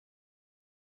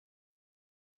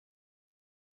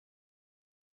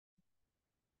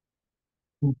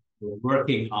We're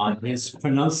working on his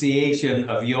pronunciation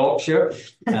of Yorkshire.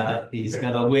 He's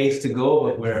got a ways to go,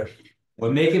 but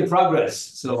we're making progress.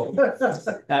 So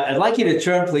I'd like you to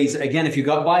turn, please. Again, if you've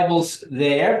got Bibles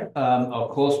there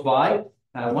or close by,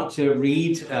 I want to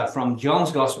read from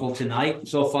John's Gospel tonight.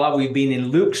 So far, we've been in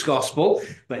Luke's Gospel,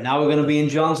 but now we're going to be in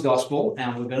John's Gospel,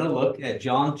 and we're going to look at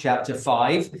John chapter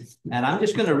 5. And I'm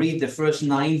just going to read the first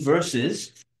 9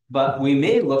 verses. But we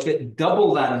may look at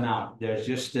double that amount. There's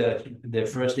just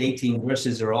the first 18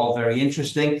 verses are all very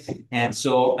interesting. And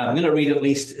so I'm going to read at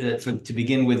least to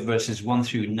begin with verses 1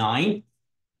 through 9.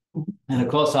 And of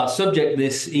course, our subject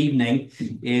this evening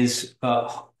is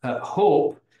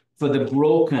hope for the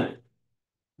broken.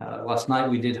 Last night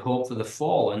we did hope for the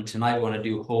fallen. Tonight we want to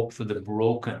do hope for the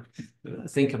broken. We're going to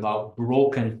think about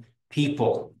broken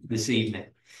people this evening.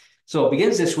 So it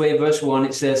begins this way, verse 1,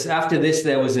 it says, "After this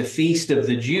there was a feast of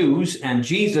the Jews, and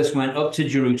Jesus went up to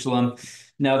Jerusalem.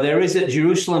 Now there is at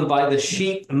Jerusalem by the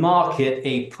sheep market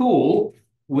a pool,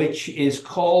 which is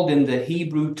called in the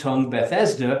Hebrew tongue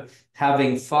Bethesda,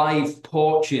 having 5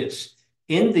 porches.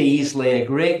 In these lay a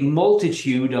great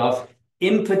multitude of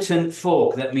impotent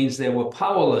folk." That means they were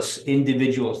powerless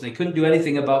individuals. They couldn't do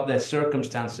anything about their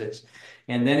circumstances.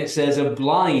 And then it says a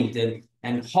blind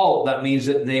and halt. That means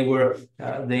that they were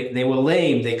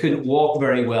lame. They couldn't walk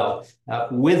very well.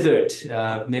 Withered.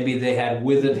 Maybe they had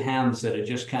withered hands that are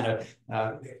just kind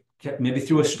of maybe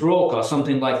through a stroke or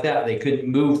something like that. They couldn't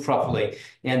move properly.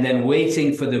 And then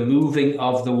waiting for the moving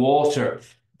of the water.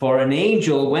 For an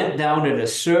angel went down at a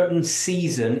certain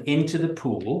season into the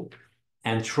pool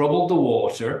and troubled the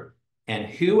water, and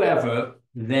whoever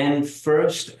then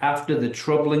first after the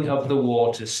troubling of the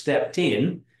water stepped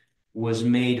in was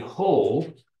made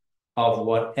whole of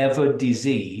whatever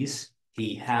disease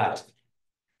he had.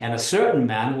 And a certain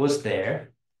man was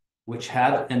there, which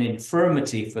had an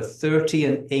infirmity for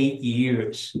 38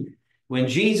 years. When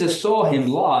Jesus saw him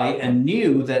lie and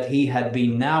knew that he had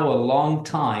been now a long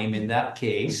time in that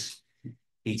case,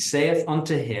 he saith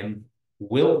unto him,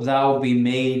 Wilt thou be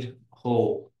made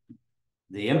whole?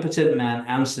 The impotent man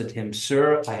answered him,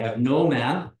 Sir, I have no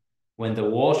man, when the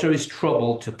water is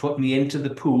troubled, to put me into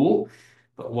the pool.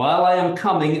 But while I am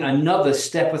coming, another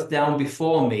steppeth down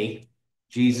before me.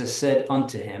 Jesus said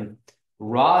unto him,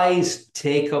 Rise,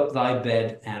 take up thy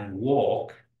bed, and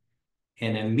walk.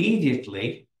 And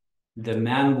immediately the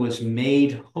man was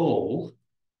made whole,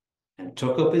 and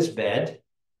took up his bed,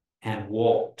 and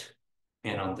walked.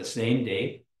 And on the same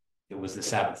day, it was the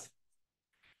Sabbath.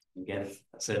 Again,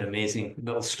 that's an amazing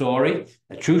little story,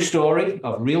 a true story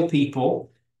of real people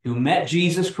who met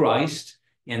Jesus Christ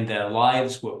and their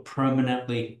lives were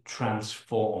permanently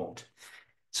transformed.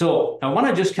 So I want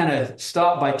to just kind of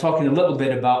start by talking a little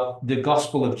bit about the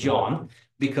Gospel of John,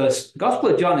 because Gospel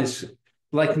of John is,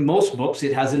 like most books,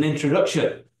 it has an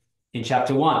introduction in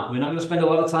chapter 1. We're not going to spend a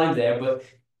lot of time there, but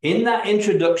in that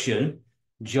introduction,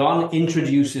 John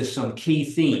introduces some key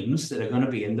themes that are going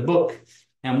to be in the book.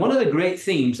 And one of the great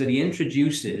themes that he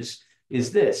introduces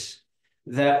is this,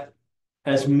 that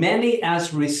as many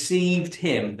as received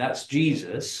him, that's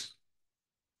Jesus,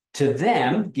 to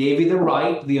them gave he the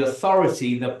right, the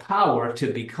authority, the power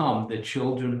to become the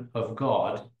children of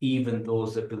God, even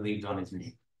those that believed on his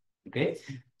name. Okay?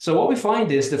 So what we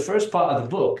find is the first part of the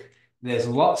book, there's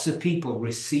lots of people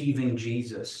receiving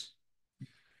Jesus.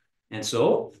 And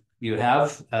so you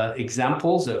have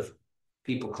examples of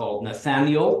people called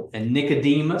Nathanael and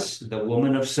Nicodemus, the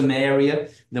woman of Samaria,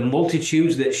 the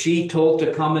multitudes that she told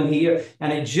to come and hear.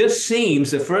 And it just seems,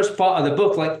 the first part of the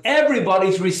book, like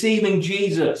everybody's receiving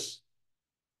Jesus.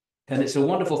 And it's a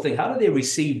wonderful thing. How do they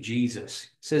receive Jesus? It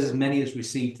says, as many as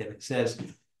received him. It says,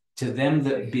 to them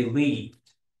that believed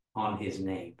on his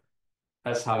name.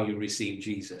 That's how you receive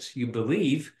Jesus. You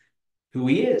believe who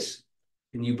he is.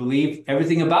 And you believe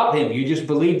everything about him. You just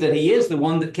believe that he is the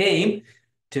one that came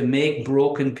to make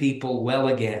broken people well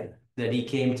again, that he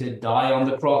came to die on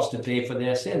the cross to pay for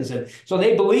their sins. And so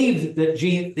they believed that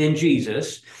in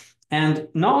Jesus, and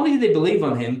not only did they believe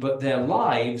on him, but their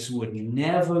lives would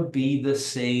never be the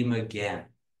same again.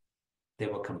 They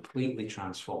were completely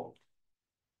transformed.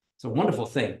 It's a wonderful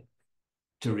thing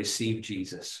to receive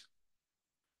Jesus.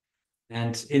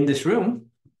 And in this room,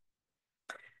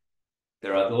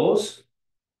 there are those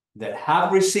that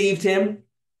have received him,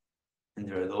 and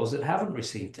there are those that haven't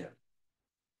received him.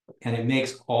 And it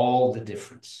makes all the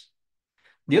difference.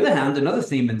 On the other hand, another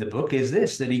theme in the book is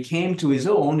this, that he came to his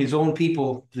own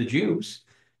people, the Jews,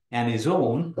 and his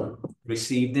own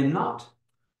received him not.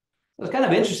 It's kind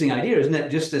of an interesting idea, isn't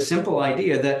it? Just a simple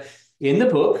idea that in the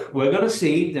book, we're going to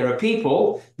see there are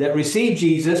people that receive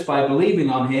Jesus by believing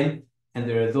on him, and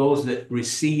there are those that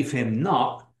receive him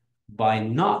not by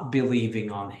not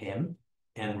believing on him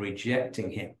and rejecting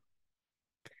him.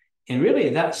 And really,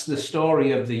 that's the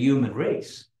story of the human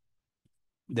race.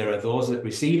 There are those that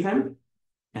receive him,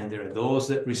 and there are those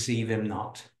that receive him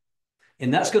not.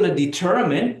 And that's going to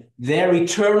determine their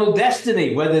eternal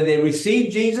destiny, whether they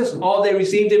received Jesus or they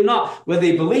received him not. Whether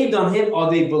they believed on him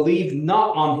or they believed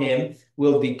not on him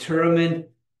will determine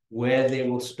where they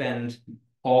will spend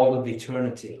all of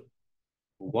eternity.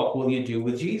 What will you do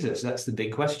with Jesus? That's the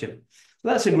big question.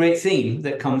 That's a great theme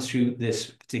that comes through this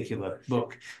particular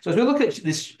book. So as we look at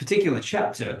this particular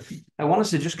chapter, I want us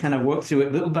to just kind of work through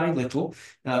it little by little.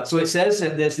 So it says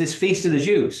that there's this feast of the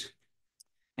Jews.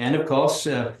 And of course,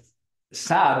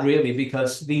 sad really,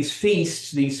 because these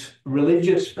feasts, these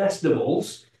religious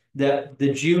festivals that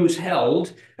the Jews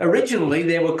held, originally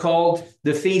they were called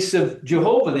the feasts of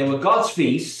Jehovah. They were God's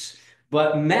feasts,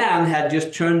 but man had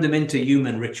just turned them into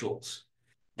human rituals.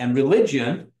 And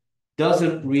religion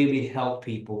doesn't really help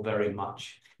people very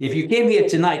much. If you came here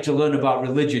tonight to learn about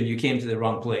religion, you came to the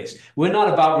wrong place. We're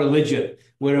not about religion.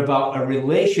 We're about a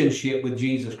relationship with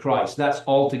Jesus Christ. That's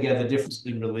altogether different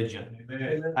than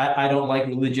religion. I don't like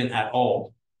religion at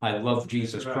all. I love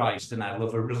Jesus Christ, and I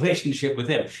love a relationship with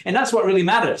him. And that's what really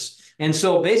matters. And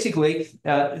so basically,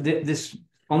 this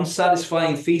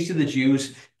unsatisfying feast of the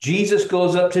Jews, Jesus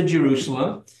goes up to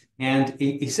Jerusalem, and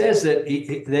he says that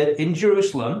in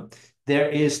Jerusalem, there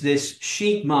is this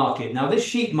sheep market. Now, this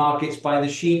sheep market's by the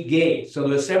sheep gate. So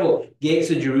there are several gates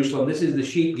of Jerusalem. This is the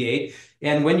sheep gate.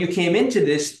 And when you came into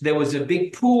this, there was a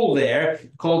big pool there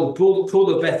called the pool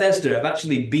of Bethesda. I've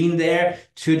actually been there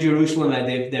to Jerusalem.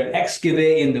 They're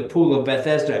excavating the pool of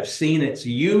Bethesda. I've seen it. It's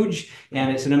huge,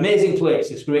 and it's an amazing place.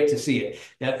 It's great to see it.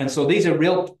 And so these are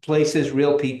real places,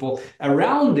 real people.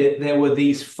 Around it, there were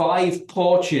these 5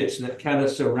 porches that kind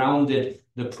of surrounded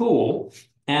the pool.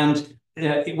 And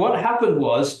what happened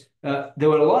was there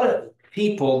were a lot of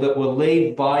people that were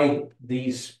laid by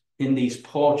in these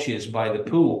porches by the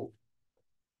pool.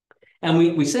 And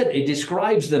we said it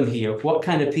describes them here, what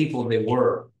kind of people they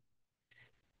were.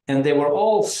 And they were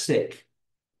all sick.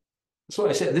 So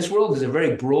I said, this world is a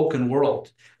very broken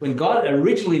world. When God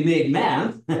originally made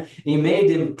man, he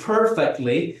made him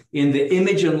perfectly in the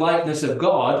image and likeness of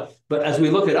God. But as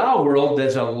we look at our world,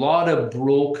 there's a lot of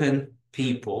broken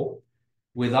people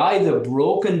with either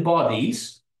broken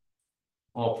bodies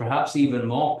or perhaps even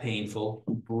more painful,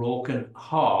 broken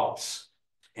hearts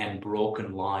and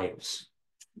broken lives.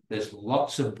 There's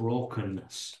lots of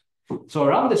brokenness. So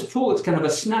around this pool, it's kind of a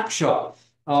snapshot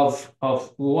of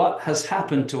what has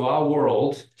happened to our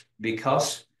world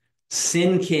because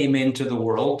sin came into the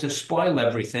world to spoil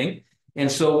everything. And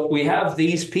so we have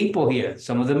these people here.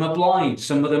 Some of them are blind.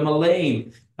 Some of them are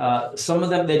lame. Some of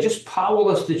them, they're just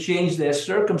powerless to change their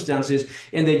circumstances.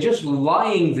 And they're just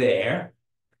lying there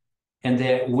and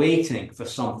they're waiting for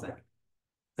something.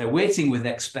 They're waiting with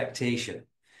expectation.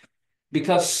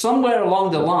 Because somewhere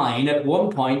along the line, at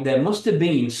one point, there must have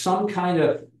been some kind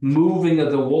of moving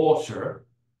of the water,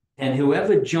 and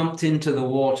whoever jumped into the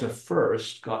water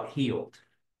first got healed.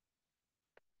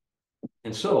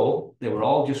 And so they were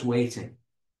all just waiting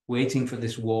for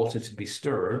this water to be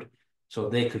stirred so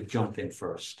they could jump in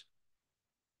first.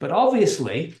 But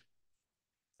obviously,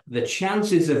 the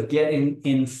chances of getting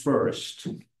in first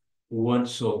weren't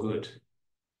so good,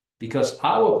 because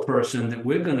our person that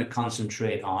we're going to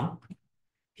concentrate on,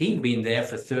 he'd been there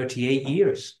for 38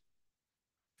 years.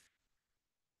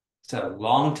 It's a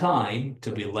long time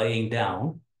to be laying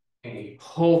down,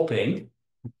 hoping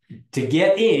to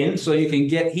get in so you can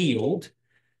get healed,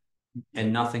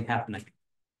 and nothing happening.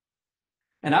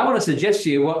 And I want to suggest to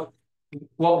you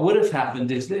what would have happened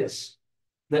is this,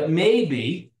 that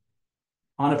maybe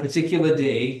on a particular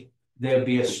day, there'd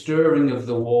be a stirring of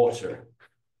the water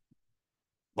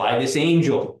by this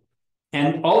angel.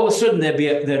 And all of a sudden, there'd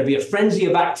be a frenzy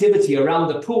of activity around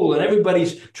the pool, and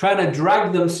everybody's trying to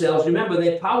drag themselves. Remember,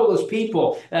 they're powerless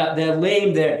people. They're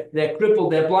lame, they're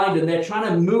crippled, they're blind, and they're trying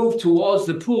to move towards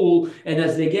the pool. And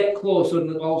as they get closer,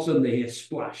 all of a sudden they hear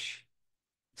splash.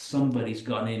 Somebody's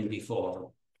gone in before them.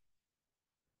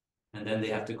 And then they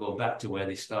have to go back to where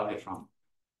they started from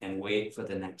and wait for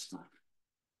the next time.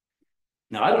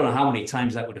 Now, I don't know how many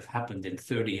times that would have happened in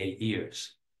 38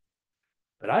 years.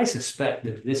 But I suspect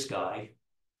that this guy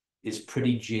is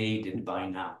pretty jaded by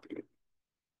now.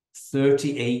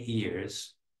 38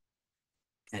 years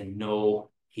and no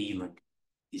healing.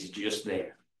 He's just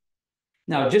there.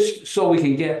 Now, just so we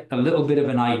can get a little bit of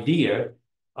an idea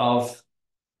of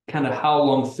kind of how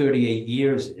long 38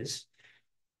 years is,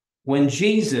 when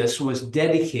Jesus was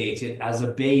dedicated as a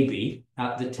baby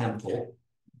at the temple,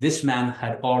 this man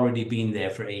had already been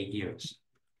there for 8 years.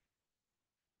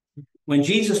 when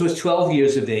Jesus was 12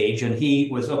 years of age and he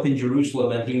was up in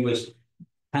Jerusalem and he was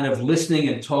kind of listening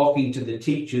and talking to the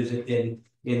teachers in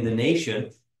the nation,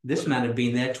 this man had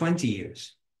been there 20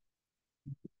 years.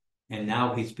 And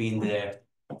now he's been there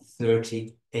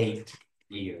 38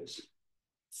 years.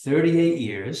 38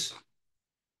 years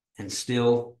and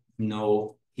still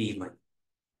no healing.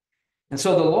 And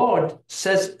so the Lord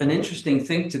says an interesting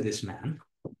thing to this man.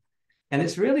 And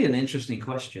it's really an interesting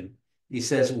question. He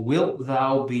says, wilt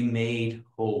thou be made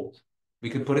whole? We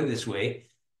could put it this way.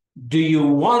 Do you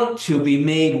want to be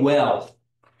made well?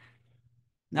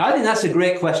 Now, I think that's a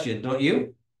great question, don't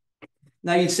you?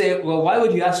 Now, you'd say, well, why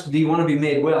would you ask, do you want to be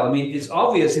made well? I mean, it's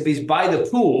obvious if he's by the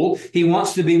pool, he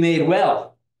wants to be made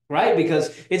well, right?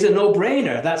 Because it's a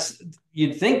no-brainer.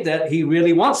 You'd think that he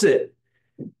really wants it.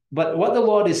 But what the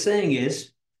Lord is saying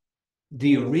is, do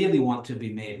you really want to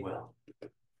be made well?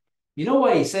 You know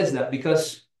why he says that?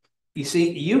 Because, you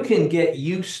see, you can get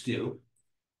used to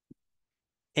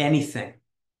anything.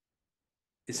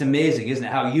 It's amazing, isn't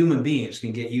it, how human beings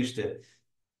can get used to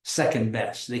second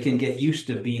best. They can get used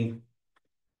to being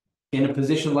in a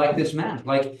position like this man.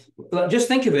 Like, just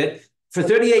think of it. For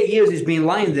 38 years, he's been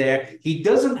lying there. He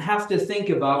doesn't have to think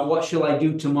about what shall I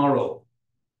do tomorrow.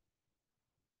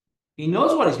 He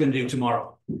knows what he's going to do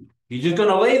tomorrow. He's just going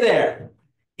to lay there.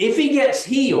 If he gets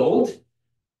healed,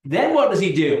 then what does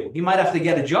he do? He might have to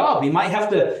get a job. He might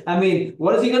have to, I mean,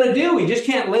 what is he going to do? He just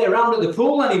can't lay around at the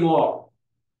pool anymore.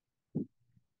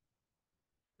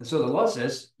 And so the Lord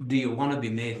says, do you want to be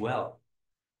made well?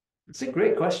 It's a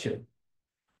great question.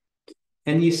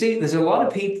 And you see, there's a lot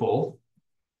of people,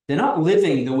 they're not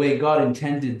living the way God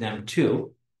intended them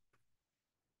to.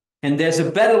 And there's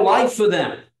a better life for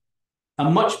them, a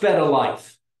much better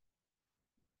life.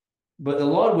 But the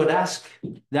Lord would ask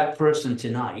that person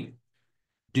tonight,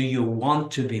 do you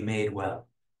want to be made well?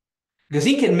 Because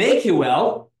he can make you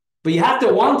well, but you have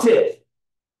to want it.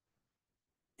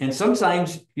 And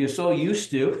sometimes you're so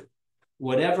used to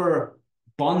whatever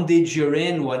bondage you're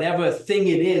in, whatever thing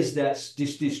it is that's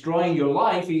destroying your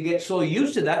life, you get so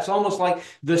used to that, it's almost like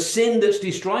the sin that's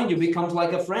destroying you becomes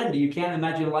like a friend. You can't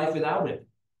imagine life without it.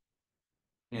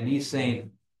 And he's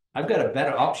saying, I've got a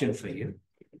better option for you,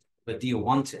 but do you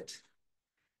want it?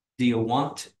 Do you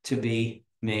want to be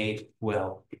made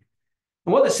well?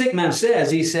 And what the sick man says,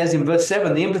 he says in verse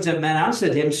 7, the impotent man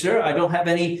answered him, Sir, I don't have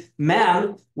any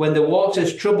man when the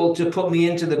water's troubled to put me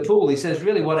into the pool. He says,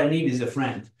 really what I need is a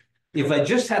friend. If I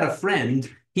just had a friend,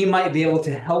 he might be able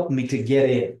to help me to get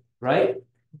in, right?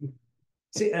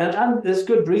 See, and there's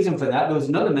good reason for that. There was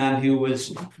another man who was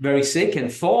very sick,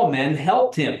 and 4 men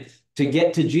helped him to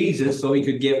get to Jesus so he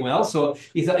could get well. So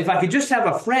he thought, if I could just have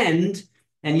a friend,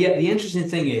 and yet the interesting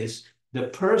thing is, the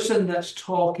person that's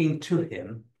talking to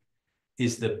him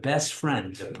is the best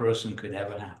friend a person could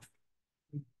ever have.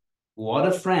 What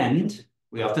a friend,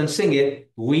 we often sing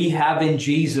it, we have in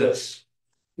Jesus.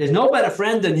 There's no better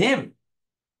friend than him.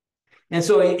 And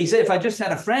so he said, if I just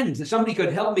had a friend, somebody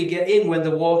could help me get in when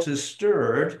the water's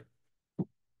stirred.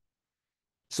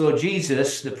 So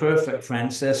Jesus, the perfect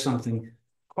friend, says something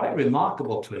quite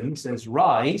remarkable to him. He says,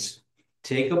 rise,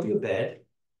 take up your bed,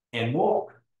 and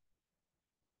walk.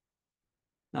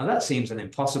 Now that seems an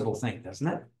impossible thing, doesn't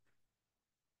it?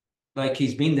 Like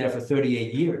he's been there for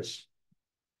 38 years.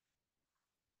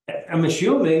 I'm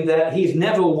assuming that he's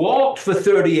never walked for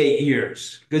 38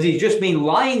 years because he's just been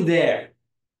lying there.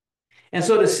 And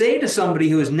so to say to somebody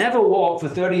who has never walked for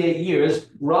 38 years,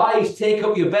 rise, take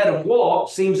up your bed and walk,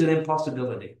 seems an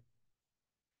impossibility.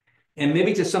 And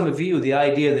maybe to some of you, the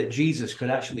idea that Jesus could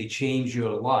actually change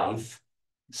your life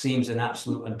seems an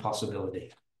absolute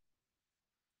impossibility.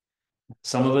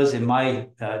 Some of us, in my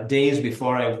days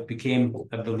before I became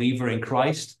a believer in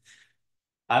Christ,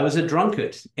 I was a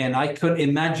drunkard and I couldn't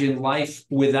imagine life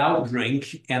without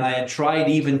drink. And I had tried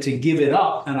even to give it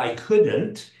up and I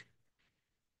couldn't.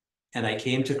 And I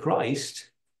came to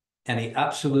Christ and he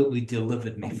absolutely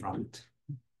delivered me from it.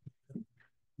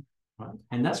 Right?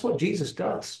 And that's what Jesus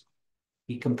does.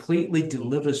 He completely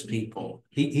delivers people.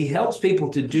 He helps people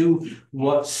to do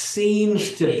what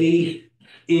seems to be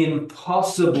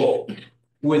impossible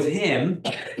with him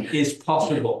is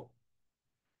possible.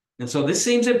 And so this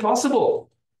seems impossible.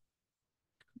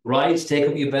 Rise, take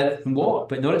up your bed and walk.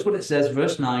 But notice what it says,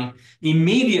 verse 9.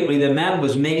 Immediately the man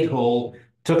was made whole,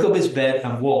 took up his bed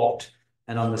and walked,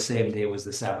 and on the same day was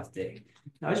the Sabbath day.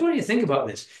 Now I just want you to think about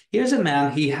this. Here's a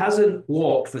man, he hasn't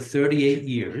walked for 38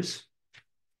 years.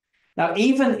 Now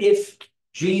even if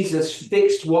Jesus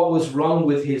fixed what was wrong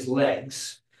with his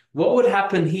legs, what would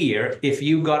happen here if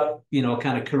you got,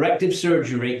 kind of corrective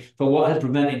surgery for what had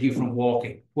prevented you from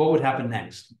walking? What would happen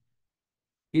next?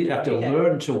 You'd have to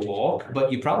learn to walk,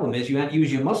 but your problem is you haven't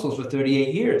used your muscles for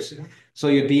 38 years. So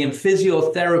you'd be in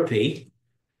physiotherapy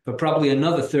for probably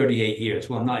another 38 years.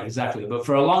 Well, not exactly, but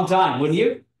for a long time, wouldn't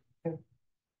you?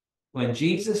 When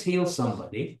Jesus heals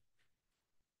somebody,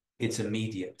 it's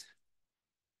immediate.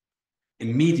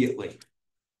 Immediately.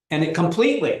 And it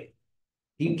completely.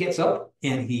 He gets up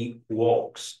and he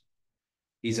walks.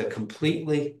 He's a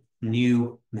completely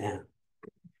new man.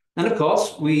 And of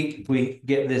course, we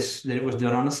get this, that it was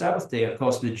done on a Sabbath day. Of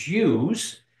course, the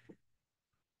Jews,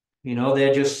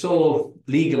 they're just so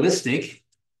legalistic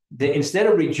that instead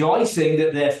of rejoicing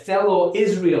that their fellow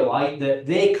Israelite, that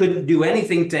they couldn't do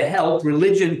anything to help,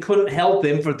 religion couldn't help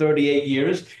him for 38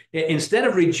 years, instead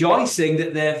of rejoicing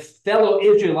that their fellow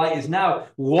Israelite is now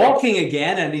walking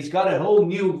again and he's got a whole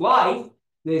new life,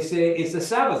 they say, it's the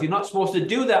Sabbath. You're not supposed to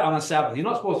do that on a Sabbath. You're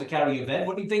not supposed to carry your bed.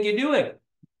 What do you think you're doing?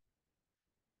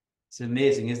 It's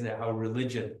amazing, isn't it, how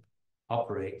religion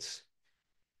operates?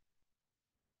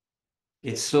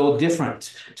 It's so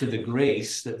different to the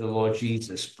grace that the Lord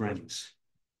Jesus brings.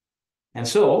 And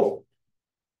so,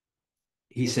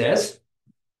 he says,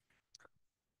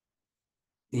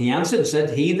 he answered and said,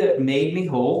 he that made me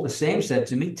whole, the same said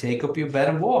to me, take up your bed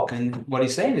and walk. And what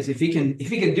he's saying is, if he can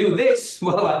do this,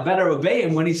 well, I better obey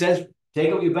him when he says,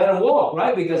 take up your bed and walk,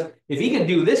 right? Because if he can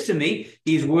do this to me,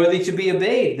 he's worthy to be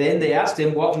obeyed. Then they asked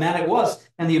him what man it was.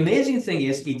 And the amazing thing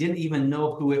is, he didn't even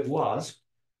know who it was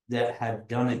that had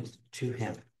done it to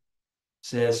him. It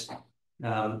says,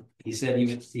 he said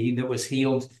he that was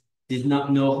healed did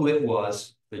not know who it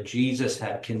was, but Jesus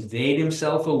had conveyed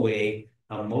himself away,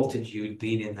 a multitude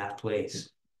being in that place.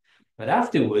 But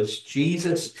afterwards,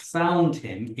 Jesus found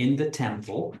him in the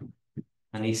temple,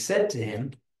 and he said to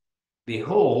him,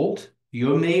 behold,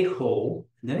 you're made whole.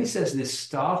 And then he says this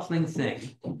startling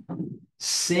thing,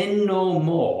 sin no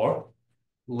more,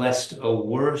 lest a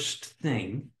worse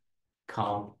thing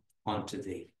come unto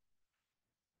thee.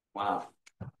 Wow.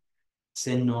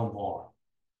 Sin no more.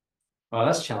 Well,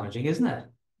 that's challenging, isn't it?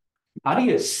 How do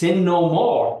you sin no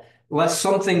more, lest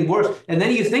something worse? And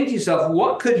then you think to yourself,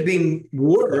 what could be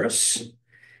worse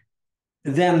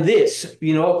than this?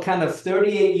 Kind of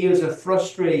 38 years of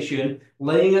frustration,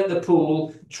 laying at the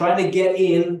pool, trying to get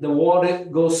in, the water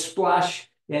goes splash,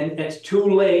 and it's too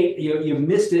late. You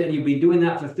missed it, and you've been doing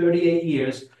that for 38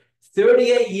 years.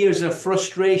 38 years of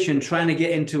frustration trying to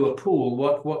get into a pool.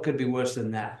 What could be worse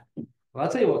than that? Well, I'll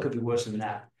tell you what could be worse than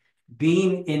that.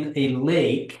 Being in a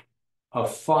lake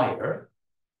of fire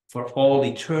for all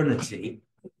eternity,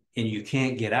 and you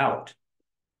can't get out.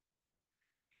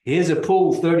 Here's a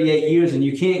pool 38 years and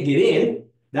you can't get in.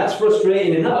 That's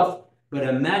frustrating enough. But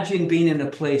imagine being in a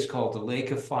place called the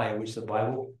lake of fire, which the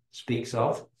Bible speaks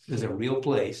of. There's a real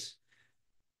place.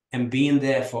 And being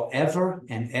there forever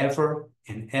and ever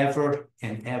and ever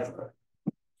and ever.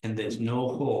 And there's no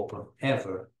hope of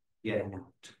ever getting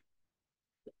out.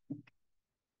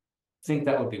 I think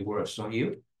that would be worse, don't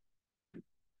you?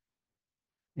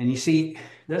 And you see,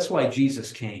 that's why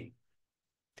Jesus came.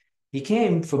 He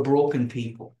came for broken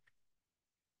people.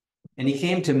 And he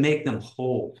came to make them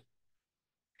whole.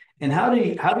 And how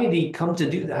did he come to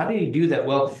do that? How did he do that?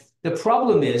 Well, the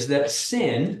problem is that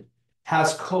sin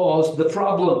has caused the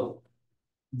problem.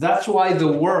 That's why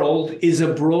the world is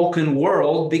a broken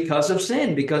world, because of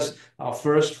sin, because our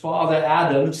first father,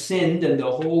 Adam, sinned and the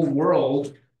whole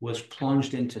world was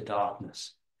plunged into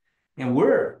darkness. And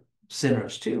we're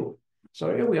sinners too.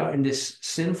 So here we are in this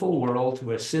sinful world.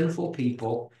 We're sinful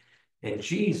people. And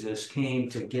Jesus came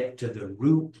to get to the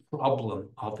root problem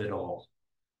of it all,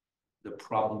 the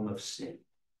problem of sin.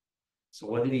 So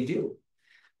what did he do?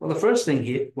 Well, the first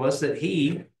thing was that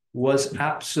he was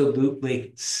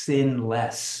absolutely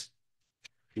sinless.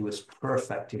 He was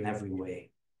perfect in every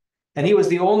way. And he was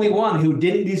the only one who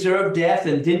didn't deserve death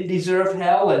and didn't deserve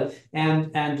hell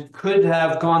and could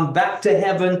have gone back to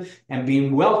heaven and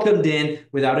been welcomed in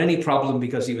without any problem,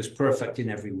 because he was perfect in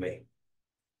every way.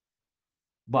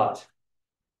 But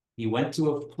he went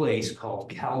to a place called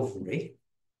Calvary.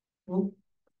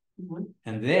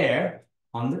 And there,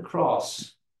 on the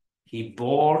cross, he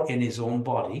bore in his own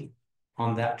body,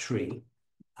 on that tree,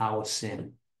 our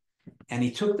sin. And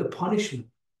he took the punishment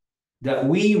that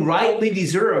we rightly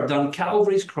deserved on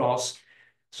Calvary's cross,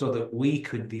 so that we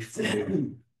could be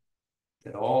forgiven,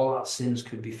 that all our sins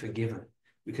could be forgiven.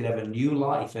 We could have a new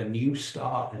life, a new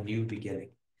start, a new beginning.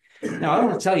 Now, I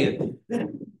want to tell you,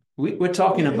 we're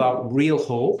talking about real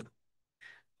hope.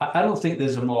 I don't think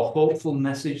there's a more hopeful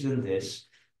message than this,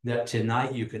 that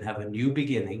tonight you can have a new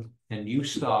beginning, a new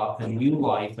start, a new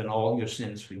life, and all your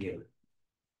sins forgiven.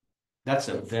 That's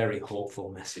a very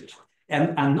hopeful message.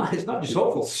 and not, it's not just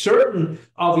hopeful, certain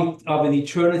of an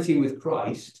eternity with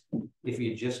Christ if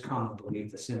you just come and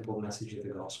believe the simple message of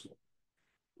the gospel.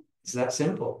 It's that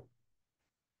simple.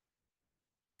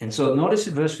 And so notice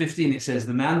in verse 15, it says,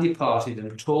 the man departed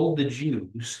and told the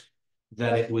Jews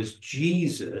that it was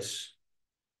Jesus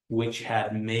which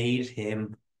had made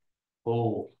him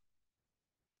whole.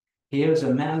 Here's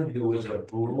a man who was a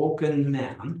broken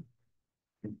man,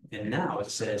 and now it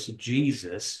says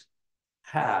Jesus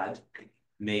had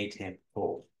made him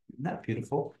whole. Isn't that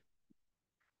beautiful?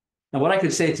 Now, what I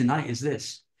could say tonight is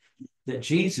this, that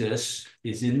Jesus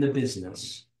is in the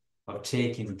business of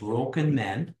taking broken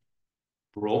men,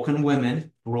 broken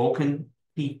women, broken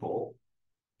people,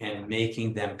 and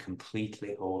making them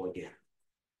completely whole again.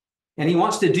 And he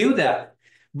wants to do that.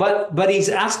 But he's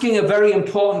asking a very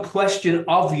important question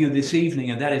of you this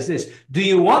evening, and that is this. Do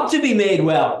you want to be made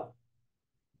well?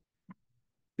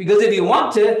 Because if you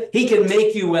want to, he can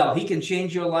make you well. He can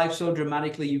change your life so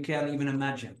dramatically you can't even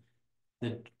imagine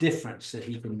the difference that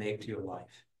he can make to your life.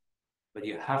 But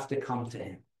you have to come to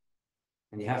him.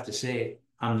 And you have to say,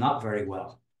 I'm not very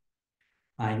well.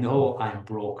 I know I'm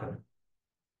broken.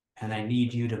 And I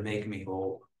need you to make me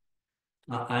whole.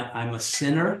 I'm a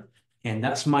sinner, and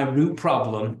that's my root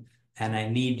problem, and I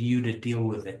need you to deal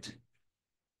with it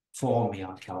for me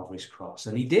on Calvary's cross.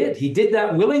 And he did. He did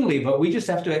that willingly, but we just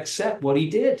have to accept what he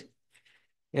did.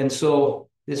 And so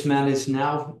this man is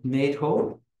now made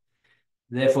whole.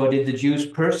 Therefore did the Jews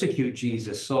persecute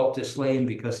Jesus, sought to slay him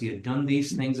because he had done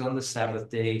these things on the Sabbath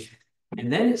day.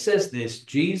 And then it says this,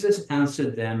 Jesus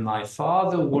answered them, my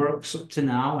Father works up to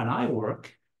now, and I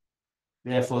work.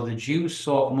 Therefore the Jews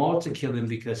sought more to kill him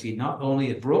because he not only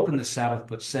had broken the Sabbath,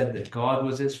 but said that God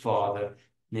was his Father,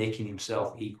 making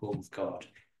himself equal with God.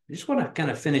 I just want to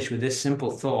kind of finish with this simple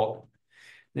thought.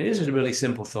 It is a really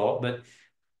simple thought, but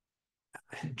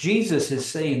Jesus is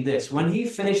saying this. When he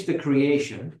finished the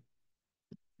creation,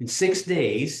 in 6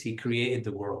 days, he created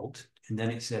the world, and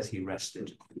then it says he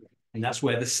rested. And that's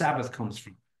where the Sabbath comes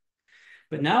from.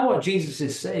 But now what Jesus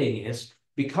is saying is,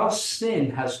 because sin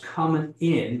has come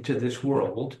into this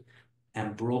world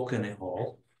and broken it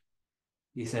all,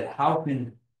 he said, how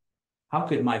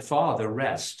could my Father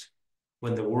rest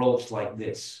when the world's like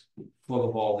this, full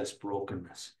of all this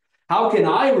brokenness? How can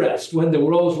I rest when the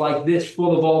world's like this,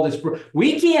 full of all this?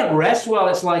 We can't rest while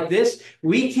it's like this.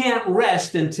 We can't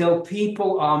rest until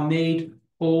people are made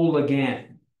whole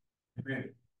again. Amen.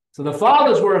 So the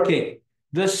Father's working.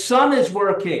 The Son is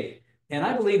working. And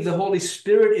I believe the Holy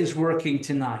Spirit is working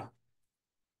tonight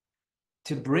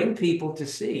to bring people to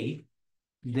see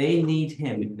they need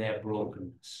him in their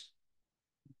brokenness.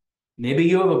 Maybe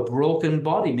you have a broken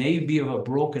body. Maybe you have a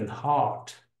broken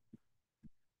heart,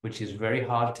 which is very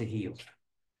hard to heal.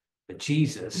 But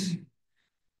Jesus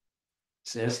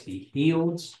says he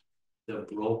heals the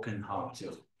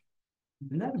brokenhearted.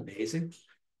 Isn't that amazing?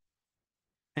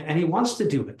 And he wants to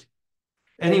do it.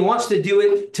 And he wants to do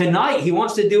it tonight. He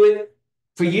wants to do it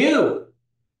for you.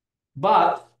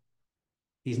 But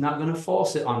he's not going to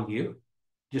force it on you.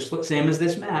 Just the same as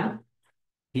this man.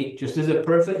 He, just as a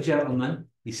perfect gentleman,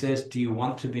 he says, do you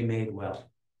want to be made well?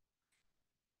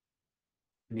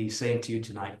 And he's saying to you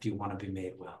tonight, do you want to be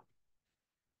made well?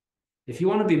 If you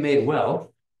want to be made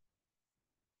well,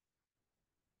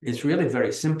 it's really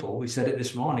very simple. We said it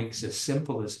this morning. It's as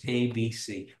simple as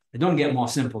ABC. It don't get more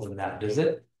simple than that, does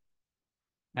it?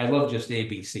 I love just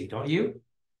ABC, don't you?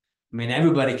 I mean,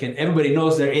 everybody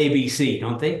knows their ABC,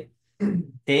 don't they?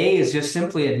 A is just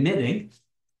simply admitting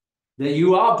that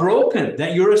you are broken,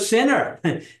 that you're a sinner,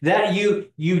 that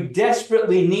you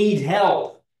desperately need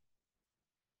help.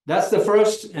 That's the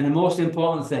first and the most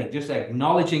important thing, just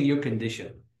acknowledging your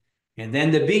condition. And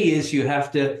then the B is you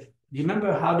have to, do you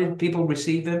remember how did people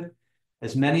receive him?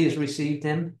 As many as received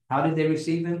him. How did they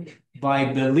receive him?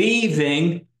 By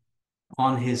believing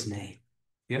on his name.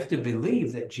 You have to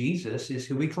believe that Jesus is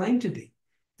who he claimed to be.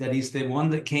 That he's the one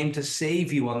that came to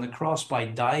save you on the cross by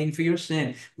dying for your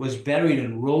sin, was buried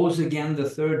and rose again the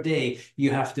third day.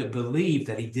 You have to believe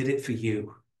that he did it for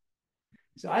you.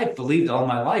 So I've believed all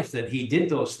my life that he did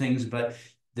those things, but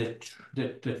the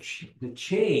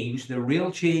change, the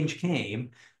real change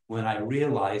came when I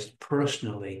realized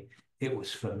personally it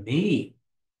was for me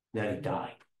that he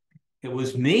died. It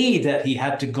was me that he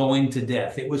had to go into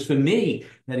death. It was for me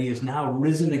that he is now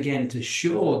risen again to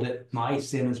show that my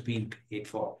sin has been paid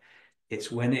for.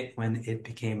 It's when it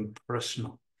became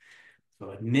personal.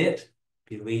 So admit,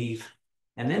 believe,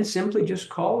 and then simply just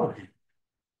call on him.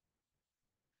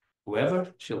 Whoever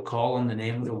shall call on the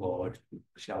name of the Lord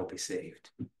shall be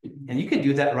saved. And you can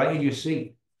do that right in your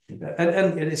seat.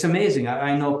 And it's amazing.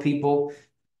 I know people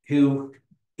who,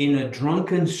 in a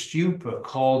drunken stupor,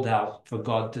 called out for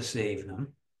God to save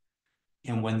them.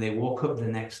 And when they woke up the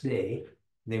next day,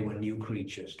 they were new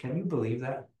creatures. Can you believe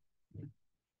that?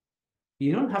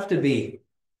 You don't have to be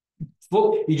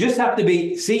full. You just have to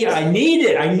be, see, I need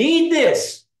it. I need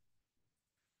this.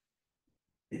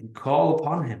 And call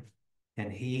upon him.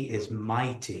 And he is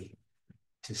mighty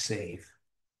to save.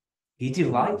 He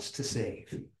delights to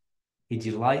save. He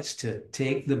delights to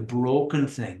take the broken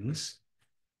things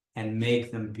and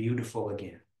make them beautiful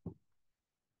again.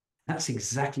 That's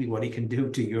exactly what he can do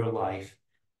to your life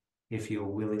if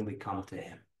you'll willingly come to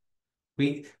him.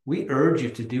 We urge you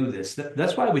to do this.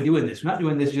 That's why we're doing this. We're not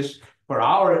doing this just for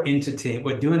our entertainment.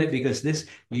 We're doing it because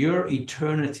your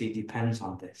eternity depends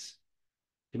on this.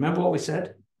 Remember what we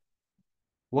said?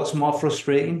 What's more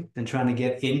frustrating than trying to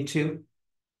get into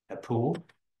a pool?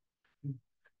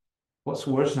 What's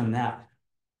worse than that?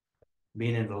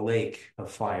 Being in the lake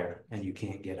of fire and you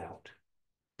can't get out.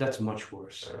 That's much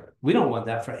worse. We don't want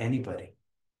that for anybody.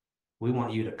 We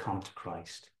want you to come to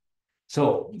Christ.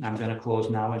 So I'm going to close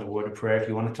now in a word of prayer. If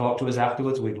you want to talk to us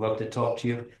afterwards, we'd love to talk to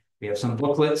you. We have some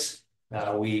booklets.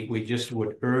 We just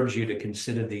would urge you to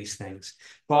consider these things.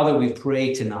 Father, we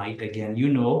pray tonight again. You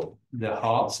know the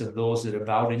hearts of those that are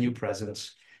bowed in your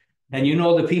presence. And you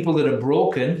know the people that are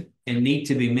broken and need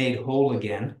to be made whole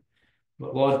again.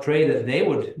 But Lord, pray that they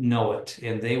would know it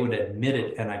and they would admit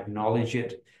it and acknowledge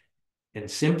it and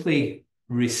simply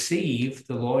receive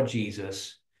the Lord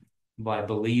Jesus by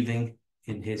believing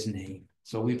in his name.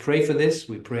 So we pray for this.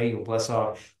 We pray you'll bless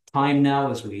our time now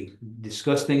as we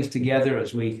discuss things together,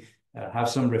 as we have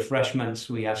some refreshments.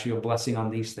 We ask your blessing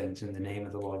on these things in the name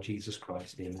of the Lord Jesus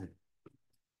Christ. Amen.